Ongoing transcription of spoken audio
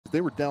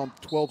They were down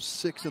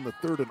 12-6 in the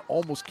third and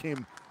almost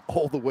came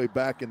all the way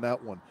back in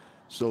that one.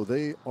 So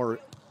they are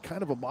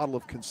kind of a model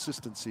of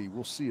consistency.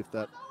 We'll see if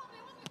that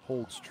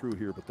holds true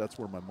here, but that's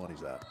where my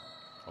money's at.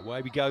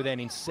 Away we go then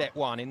in set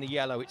one. In the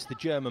yellow, it's the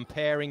German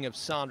pairing of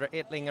Sandra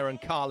Ittlinger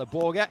and Carla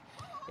Borger.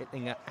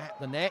 Ittlinger at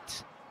the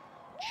net,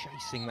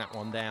 chasing that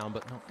one down,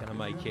 but not going to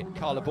make it.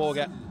 Carla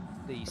Borger,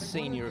 the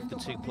senior of the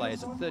two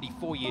players at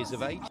 34 years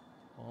of age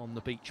on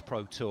the Beach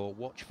Pro Tour.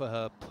 Watch for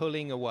her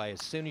pulling away.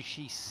 As soon as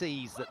she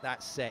sees that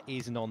that set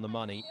isn't on the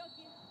money,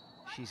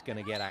 she's going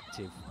to get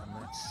active, and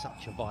that's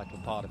such a vital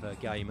part of her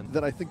game. And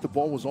then I think the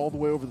ball was all the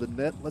way over the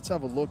net. Let's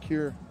have a look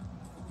here.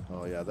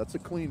 Oh yeah, that's a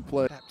clean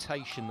play.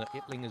 Adaptation that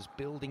Ittlinger's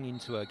building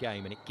into her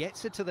game, and it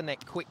gets her to the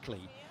net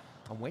quickly,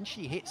 and when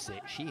she hits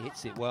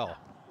it well.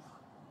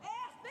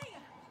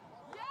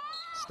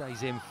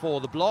 Stays in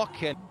for the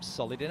block, and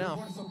solid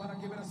enough.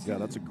 Yeah,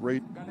 that's a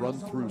great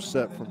run-through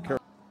set from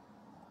Carol.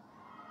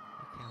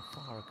 Look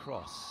how far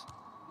across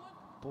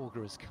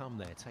Borger has come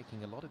there,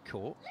 taking a lot of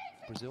court.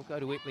 Brazil go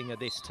to Ittlinger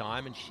this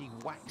time, and she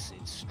whacks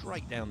it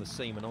straight down the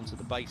seam and onto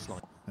the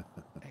baseline.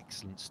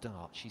 Excellent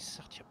start. She's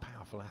such a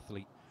powerful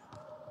athlete.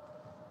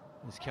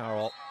 There's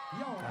Carol,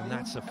 and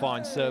that's a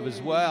fine serve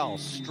as well.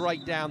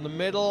 Straight down the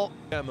middle.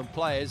 German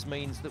players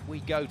means that we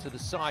go to the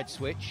side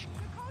switch,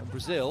 and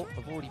Brazil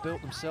have already built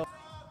themselves.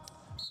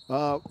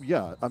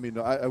 Yeah, I mean,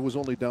 I was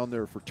only down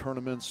there for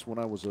tournaments. When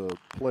I was a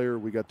player,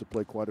 we got to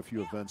play quite a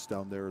few events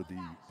down there. The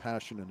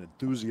passion and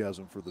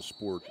enthusiasm for the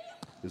sport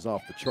is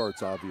off the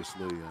charts,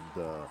 obviously,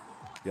 and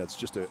yeah, it's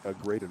just a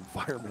great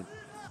environment.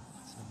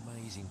 It's an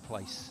amazing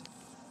place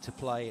to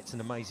play. It's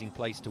an amazing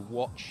place to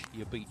watch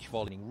your beach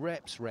volleying.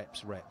 Reps,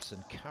 reps, reps,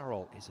 and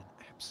Carol is an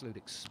absolute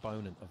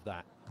exponent of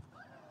that.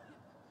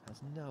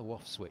 Has no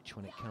off switch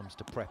when it comes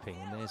to prepping,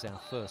 and there's our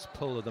first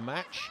pull of the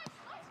match.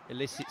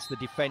 Elicits the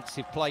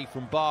defensive play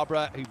from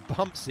Barbara, who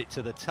bumps it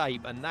to the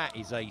tape, and that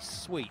is a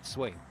sweet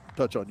swing.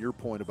 Touch on your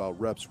point about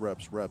reps,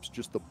 reps, reps,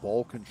 just the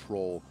ball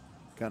control,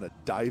 kind of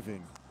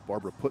diving.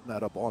 Barbara putting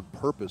that up on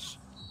purpose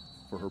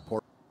for her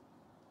part.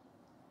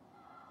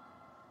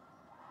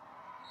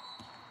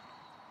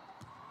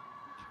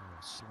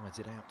 Slides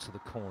it out to the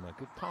corner.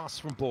 Good pass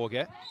from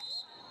Borger,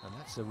 and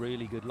that's a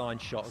really good line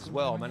shot as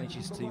well.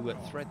 Manages to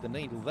thread the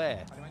needle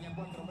there.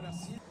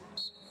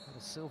 Had a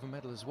silver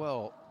medal as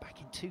well back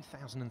in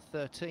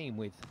 2013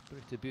 with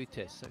Britta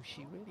Butes, so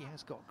she really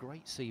has got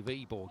great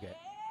CV, Borger.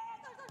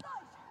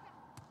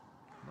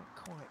 Not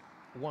quite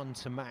one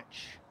to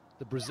match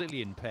the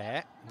Brazilian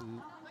pair,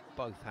 who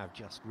both have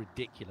just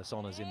ridiculous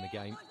honours in the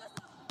game.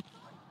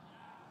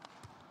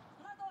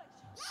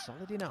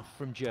 Solid enough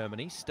from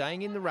Germany,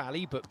 staying in the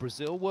rally, but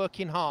Brazil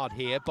working hard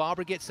here.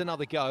 Barbara gets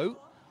another go.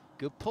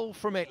 Good pull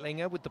from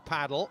Ittlinger with the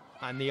paddle,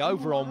 and the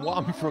over on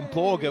one from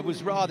Borger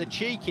was rather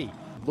cheeky.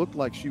 Looked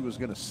like she was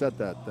going to set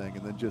that thing,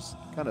 and then just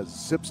kind of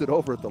zips it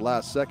over at the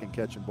last second,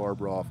 catching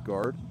Barbara off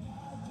guard.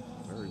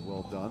 Very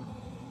well done.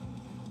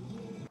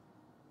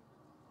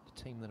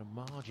 The team that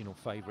are marginal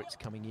favourites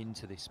coming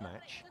into this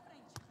match.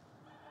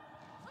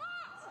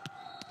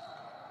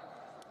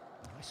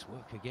 Nice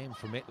work again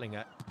from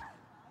Ittlinger.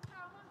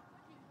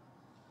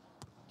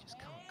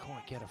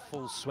 Quite get a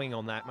full swing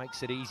on that.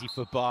 Makes it easy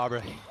for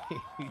Barbara,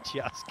 who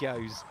just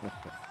goes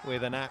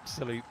with an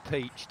absolute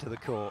peach to the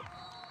court.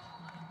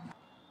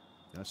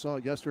 I saw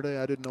it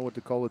yesterday. I didn't know what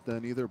to call it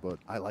then either, but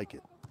I like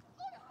it.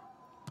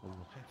 We'll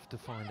have to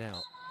find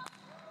out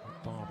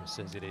what Barbara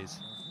says it is.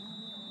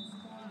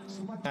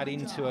 Add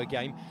into a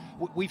game.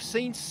 We've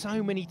seen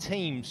so many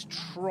teams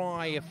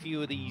try a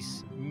few of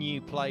these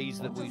new plays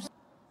that we've.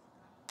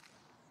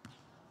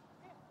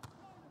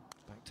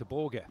 Back to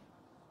Borger.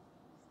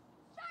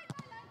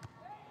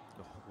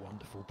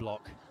 Wonderful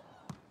block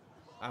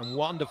and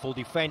wonderful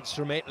defense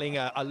from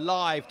Ittlinger,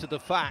 alive to the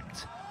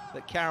fact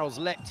that Carol's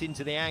leapt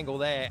into the angle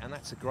there, and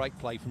that's a great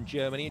play from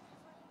Germany.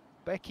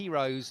 Becky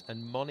Rose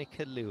and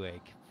Monica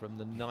Lueg from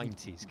the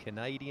 90s,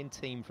 Canadian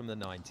team from the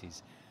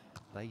 90s.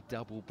 They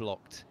double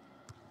blocked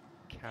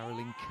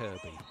Carolyn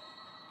Kirby,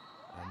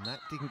 and that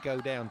didn't go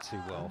down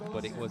too well,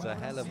 but it was a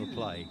hell of a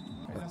play.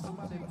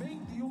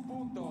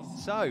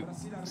 So,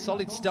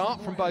 solid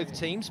start from both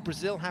teams.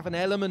 Brazil have an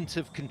element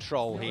of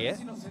control here.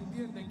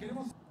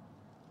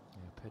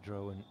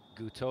 Pedro and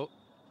Guto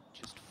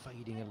just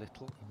fading a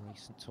little in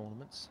recent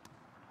tournaments.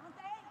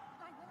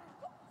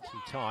 Too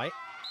tight,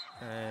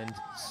 and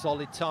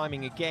solid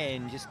timing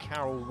again, just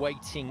Carol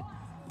waiting.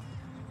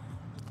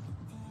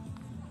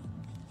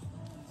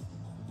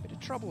 Bit of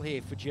trouble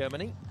here for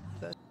Germany.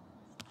 Oh,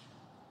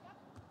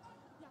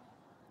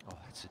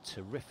 that's a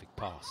terrific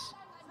pass.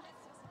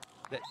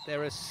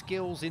 There are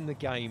skills in the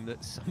game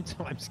that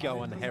sometimes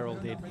go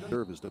unheralded.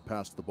 Serve is to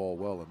pass the ball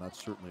well, and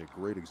that's certainly a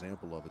great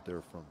example of it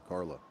there from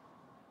Carla.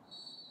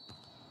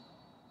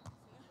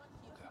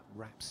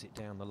 Wraps it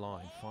down the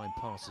line. Fine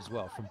pass as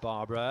well from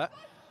Barbara.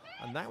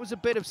 And that was a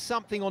bit of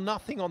something or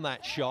nothing on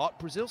that shot.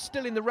 Brazil's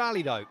still in the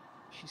rally, though.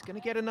 She's going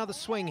to get another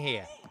swing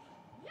here.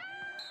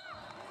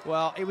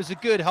 Well, it was a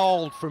good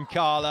hold from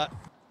Carla.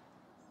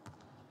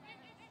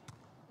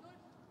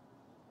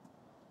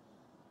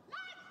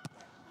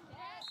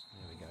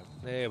 There we go.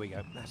 There we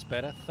go, that's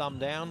better. Thumb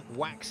down,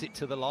 whacks it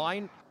to the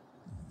line.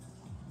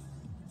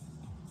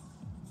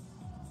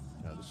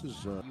 Yeah, this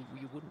is...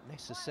 You wouldn't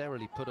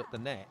necessarily put at the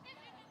net,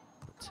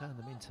 but turn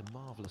them into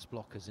marvellous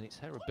blockers, and it's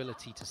her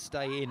ability to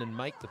stay in and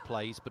make the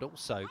plays, but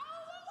also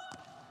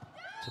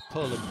to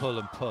pull and pull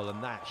and pull,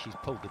 and that, she's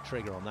pulled the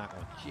trigger on that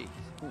one. Jeez.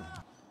 Ooh.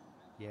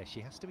 Yeah,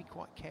 she has to be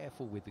quite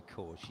careful with the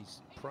core.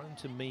 She's prone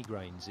to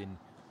migraines in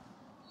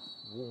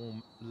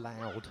warm,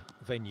 loud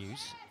venues.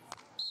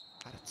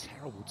 Had a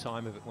terrible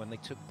time of it when they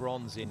took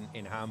bronze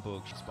in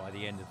Hamburg. Just by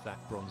the end of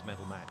that bronze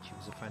medal match, it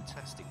was a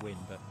fantastic win,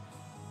 but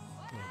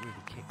yeah, really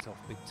kicked off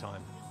big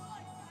time.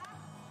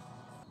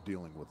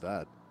 Dealing with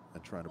that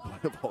and trying to play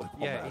a volleyball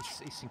match.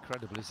 Yeah, it's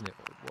incredible, isn't it,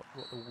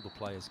 what all the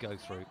players go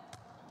through.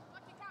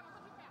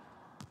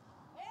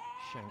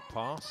 Shank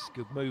pass,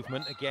 good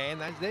movement again.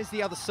 There's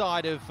the other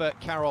side of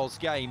Carol's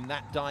game.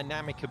 That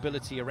dynamic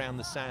ability around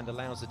the sand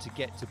allows her to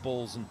get to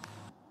balls and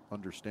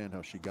understand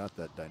how she got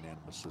that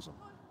dynamicism.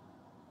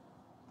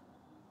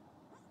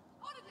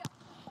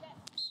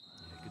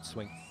 Yeah, good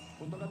swing.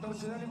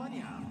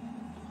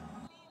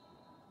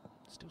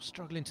 Still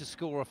struggling to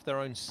score off their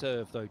own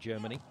serve though,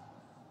 Germany.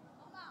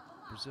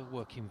 Brazil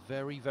working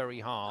very,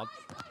 very hard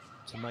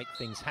to make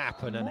things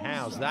happen, and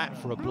how's that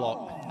for a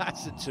block?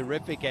 That's a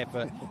terrific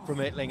effort from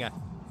Ittlinger.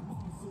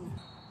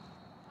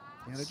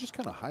 And it just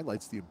kind of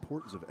highlights the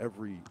importance of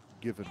every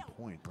given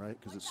point, right?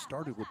 Because it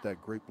started with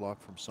that great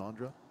block from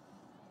Sandra.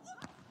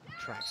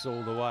 Tracks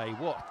all the way.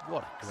 What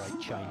a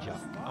great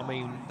change-up. I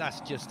mean,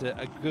 that's just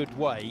a good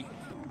way.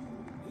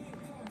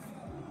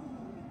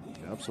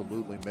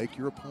 Absolutely. Make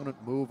your opponent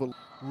move.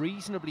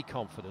 Reasonably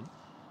confident,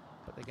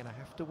 but they're going to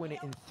have to win it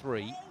in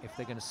 3 if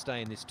they're going to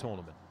stay in this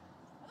tournament.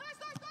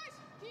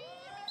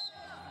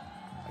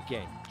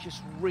 Again,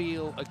 just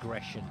real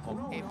aggression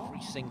on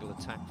every single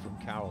attack from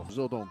Carol.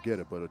 Brazil don't get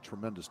it, but a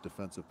tremendous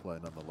defensive play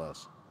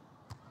nonetheless.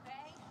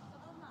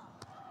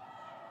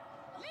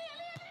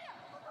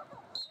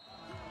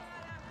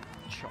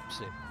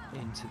 Chops it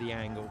into the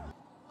angle.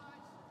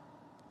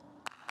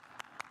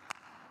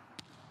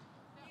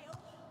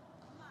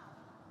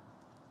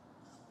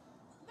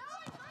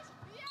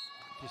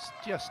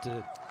 Just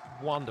a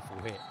wonderful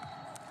hit.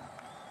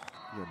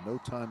 Yeah, no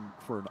time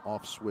for an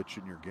off switch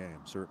in your game,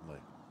 certainly.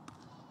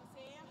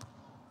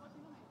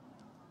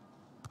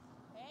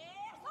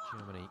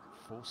 Germany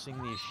forcing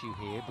the issue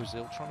here.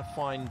 Brazil trying to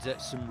find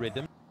some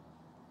rhythm.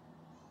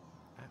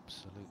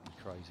 Absolutely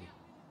crazy.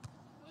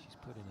 She's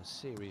put in a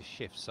serious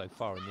shift so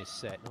far in this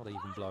set, not even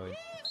blowing.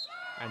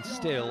 And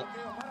still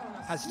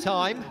has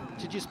time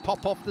to just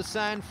pop off the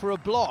sand for a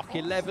block.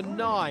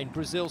 11-9.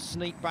 Brazil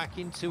sneak back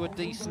into a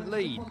decent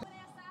lead.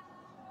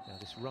 Now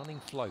this running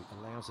float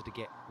allows her to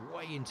get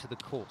way into the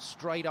court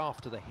straight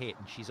after the hit,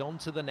 and she's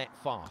onto the net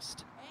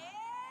fast.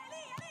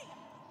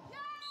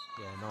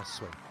 Yeah, nice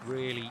swing.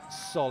 Really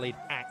solid,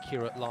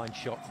 accurate line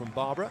shot from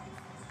Barbara.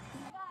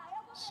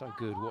 So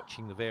good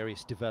watching the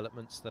various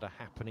developments that are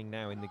happening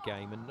now in the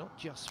game, and not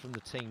just from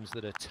the teams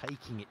that are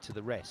taking it to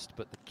the rest,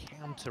 but the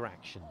counter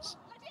actions.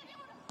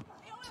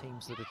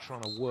 Teams that are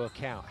trying to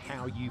work out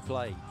how you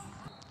play.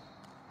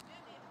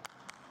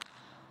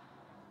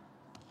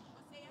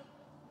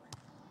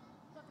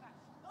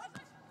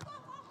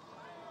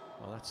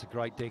 Well, that's a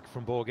great dig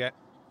from Borger.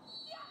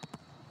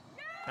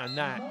 And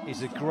that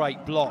is a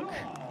great block.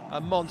 A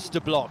monster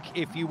block,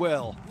 if you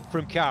will,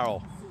 from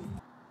Carol.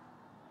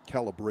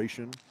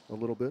 Calibration a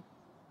little bit.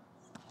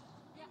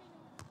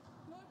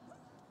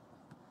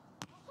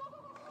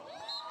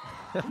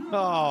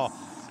 Oh,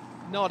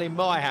 not in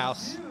my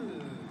house.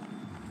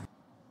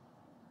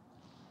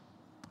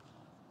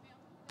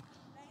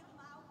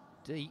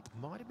 Deep,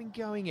 might have been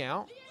going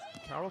out.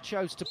 Carol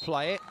chose to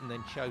play it and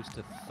then chose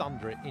to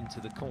thunder it into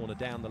the corner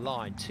down the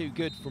line. Too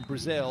good from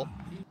Brazil.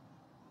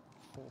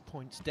 4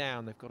 points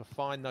down, they've got to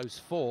find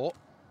those 4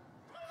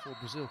 before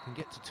Brazil can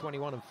get to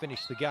 21 and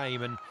finish the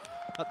game. And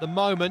at the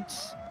moment,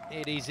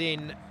 it is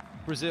in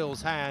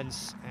Brazil's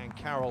hands, and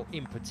Carol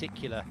in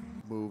particular.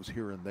 Moves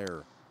here and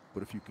there,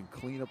 but if you can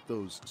clean up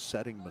those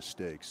setting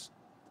mistakes,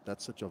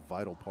 that's such a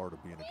vital part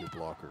of being a good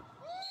blocker.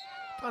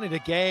 Done it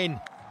again.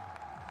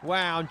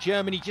 Wow, and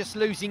Germany just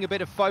losing a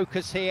bit of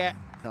focus here.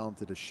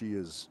 Talented as she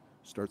is,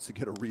 starts to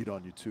get a read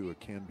on you too. It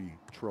can be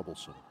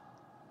troublesome.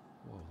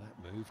 Well,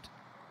 that moved.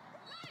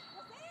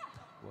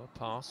 Well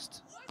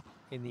passed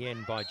in the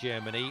end by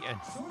Germany, and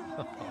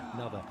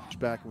another.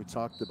 Back, we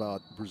talked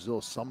about Brazil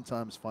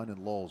sometimes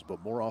finding lulls,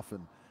 but more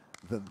often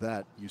than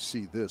that, you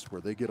see this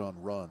where they get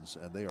on runs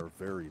and they are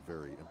very,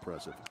 very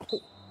impressive. Oh,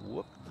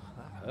 whoop,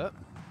 that hurt.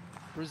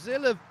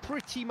 Brazil have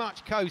pretty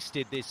much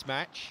coasted this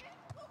match.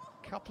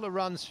 Couple of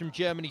runs from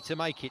Germany to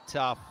make it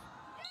tough,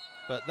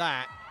 but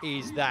that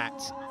is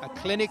that. A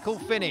clinical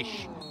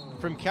finish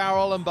from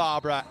Carol and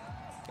Barbara.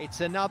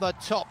 It's another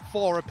top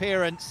 4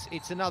 appearance.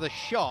 It's another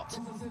shot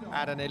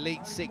at an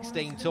Elite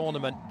 16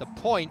 tournament. The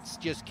points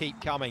just keep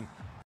coming.